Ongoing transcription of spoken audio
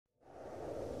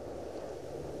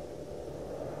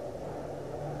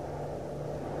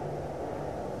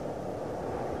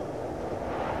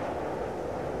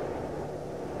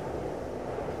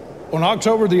On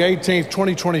October the 18th,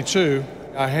 2022,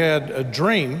 I had a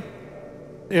dream.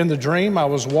 In the dream, I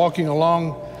was walking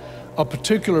along a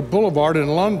particular boulevard in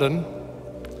London,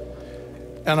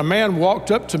 and a man walked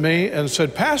up to me and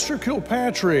said, "Pastor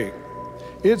Kilpatrick,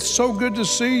 it's so good to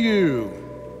see you."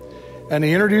 And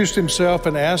he introduced himself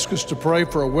and asked us to pray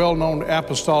for a well-known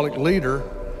apostolic leader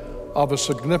of a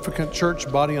significant church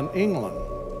body in England.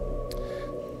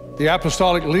 The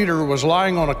apostolic leader was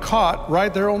lying on a cot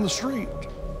right there on the street.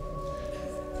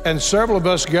 And several of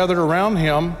us gathered around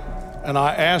him, and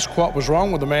I asked what was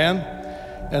wrong with the man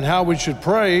and how we should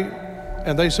pray.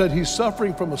 And they said he's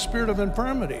suffering from a spirit of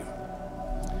infirmity.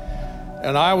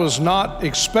 And I was not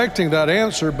expecting that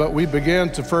answer, but we began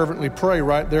to fervently pray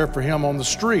right there for him on the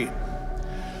street.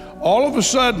 All of a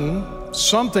sudden,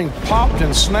 something popped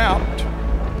and snapped,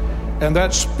 and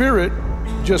that spirit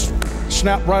just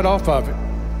snapped right off of him.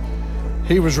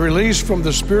 He was released from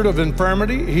the spirit of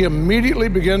infirmity. He immediately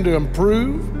began to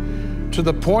improve to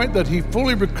the point that he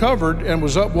fully recovered and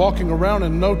was up walking around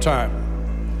in no time.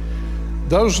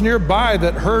 Those nearby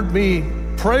that heard me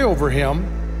pray over him,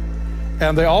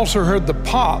 and they also heard the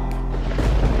pop,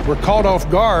 were caught off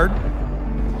guard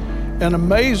and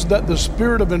amazed that the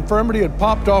spirit of infirmity had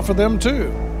popped off of them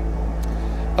too.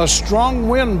 A strong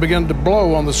wind began to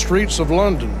blow on the streets of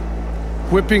London,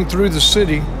 whipping through the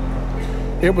city.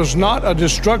 It was not a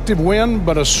destructive wind,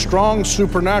 but a strong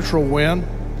supernatural wind.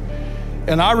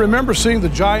 And I remember seeing the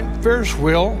giant Ferris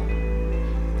wheel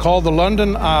called the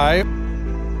London Eye.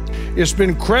 It's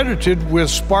been credited with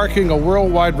sparking a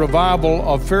worldwide revival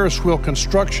of Ferris wheel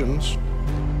constructions.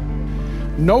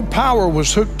 No power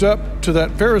was hooked up to that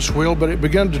Ferris wheel, but it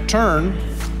began to turn.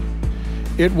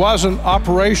 It wasn't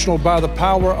operational by the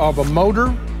power of a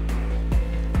motor.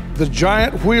 The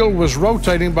giant wheel was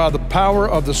rotating by the power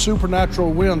of the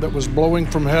supernatural wind that was blowing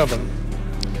from heaven.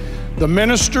 The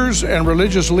ministers and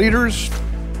religious leaders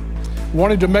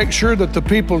wanted to make sure that the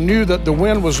people knew that the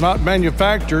wind was not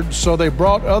manufactured, so they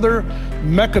brought other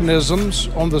mechanisms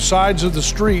on the sides of the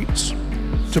streets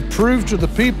to prove to the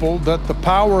people that the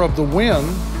power of the wind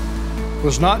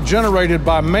was not generated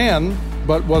by man,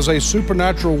 but was a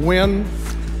supernatural wind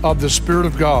of the Spirit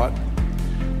of God.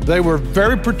 They were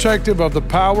very protective of the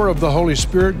power of the Holy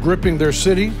Spirit gripping their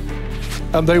city,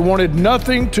 and they wanted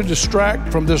nothing to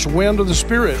distract from this wind of the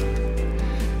Spirit.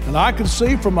 And I could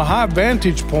see from a high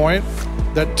vantage point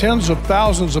that tens of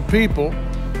thousands of people,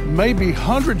 maybe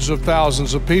hundreds of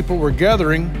thousands of people, were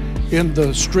gathering in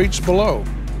the streets below.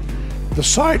 The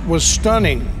sight was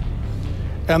stunning,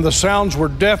 and the sounds were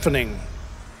deafening.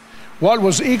 What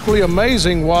was equally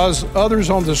amazing was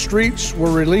others on the streets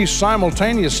were released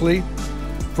simultaneously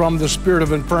from the spirit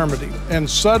of infirmity. And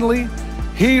suddenly,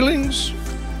 healings,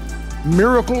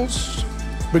 miracles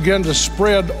began to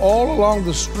spread all along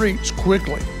the streets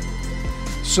quickly.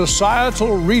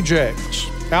 Societal rejects,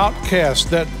 outcasts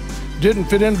that didn't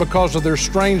fit in because of their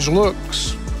strange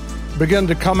looks, began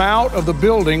to come out of the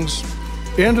buildings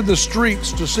into the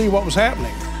streets to see what was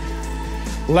happening.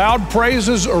 Loud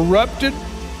praises erupted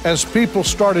as people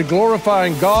started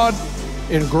glorifying God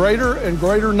in greater and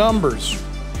greater numbers.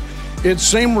 It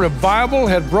seemed revival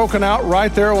had broken out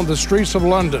right there on the streets of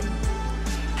London.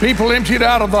 People emptied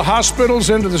out of the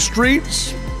hospitals into the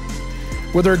streets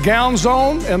with their gowns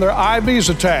on and their IVs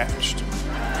attached.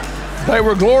 They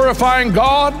were glorifying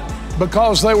God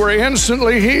because they were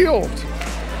instantly healed.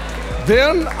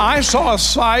 Then I saw a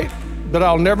sight that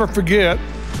I'll never forget.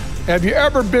 Have you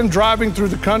ever been driving through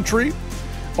the country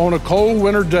on a cold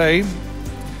winter day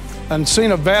and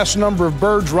seen a vast number of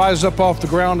birds rise up off the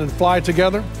ground and fly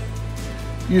together?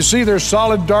 You see their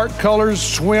solid dark colors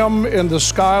swim in the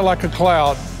sky like a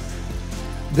cloud.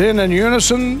 Then in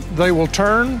unison, they will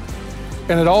turn,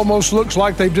 and it almost looks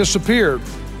like they've disappeared.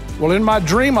 Well, in my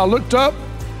dream, I looked up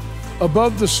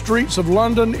above the streets of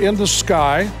London in the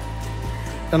sky,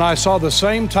 and I saw the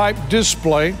same type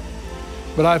display,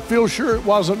 but I feel sure it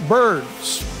wasn't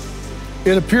birds.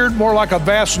 It appeared more like a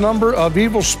vast number of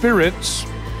evil spirits,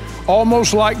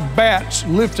 almost like bats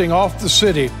lifting off the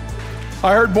city.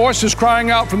 I heard voices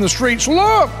crying out from the streets,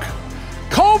 "Look,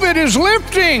 COVID is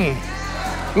lifting.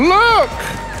 Look,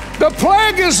 the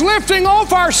plague is lifting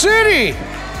off our city."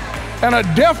 And a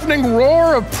deafening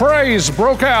roar of praise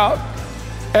broke out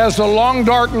as the long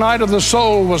dark night of the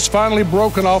soul was finally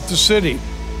broken off the city.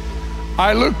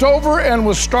 I looked over and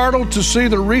was startled to see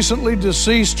the recently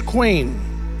deceased queen.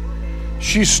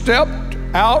 She stepped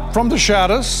out from the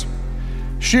shadows.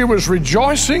 She was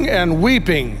rejoicing and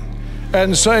weeping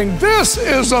and saying, "This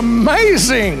is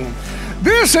amazing.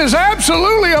 This is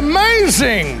absolutely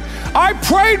amazing. I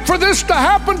prayed for this to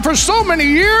happen for so many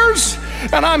years,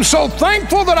 and I'm so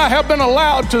thankful that I have been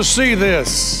allowed to see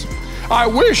this." I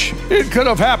wish it could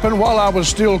have happened while I was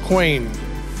still queen.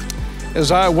 As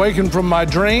I awakened from my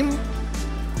dream,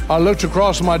 I looked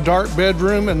across my dark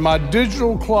bedroom and my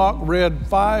digital clock read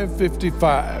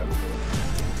 5:55.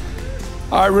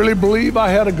 I really believe I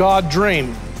had a God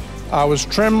dream. I was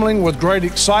trembling with great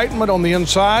excitement on the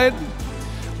inside,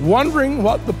 wondering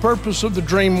what the purpose of the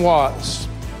dream was.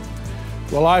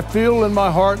 Well, I feel in my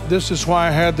heart this is why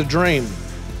I had the dream.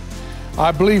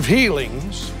 I believe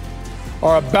healings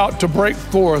are about to break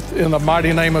forth in the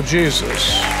mighty name of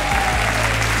Jesus.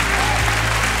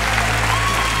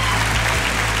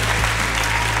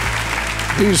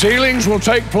 These healings will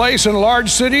take place in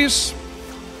large cities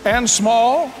and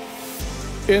small,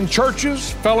 in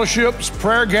churches, fellowships,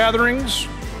 prayer gatherings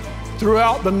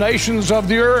throughout the nations of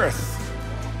the earth.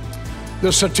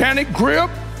 The satanic grip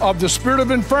of the spirit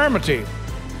of infirmity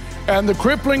and the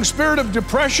crippling spirit of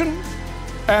depression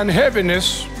and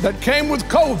heaviness that came with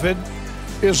COVID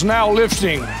is now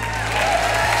lifting.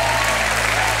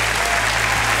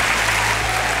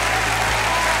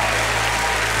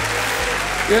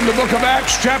 In the book of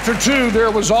Acts chapter 2,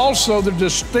 there was also the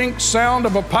distinct sound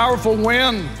of a powerful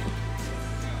wind.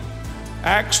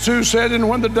 Acts 2 said, and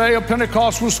when the day of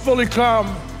Pentecost was fully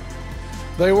come,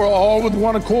 they were all with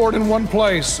one accord in one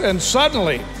place. And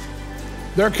suddenly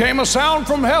there came a sound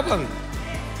from heaven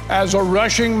as a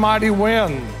rushing mighty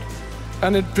wind,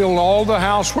 and it filled all the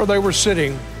house where they were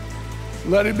sitting.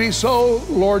 Let it be so,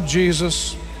 Lord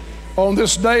Jesus. On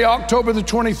this day, October the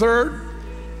 23rd,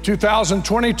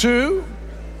 2022,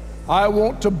 I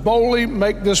want to boldly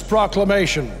make this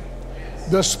proclamation.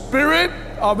 The spirit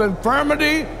of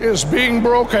infirmity is being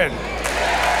broken.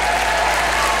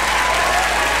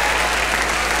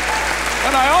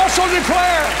 And I also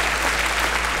declare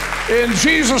in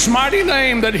Jesus' mighty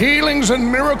name that healings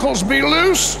and miracles be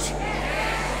loosed.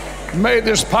 May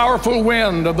this powerful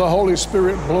wind of the Holy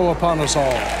Spirit blow upon us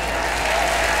all.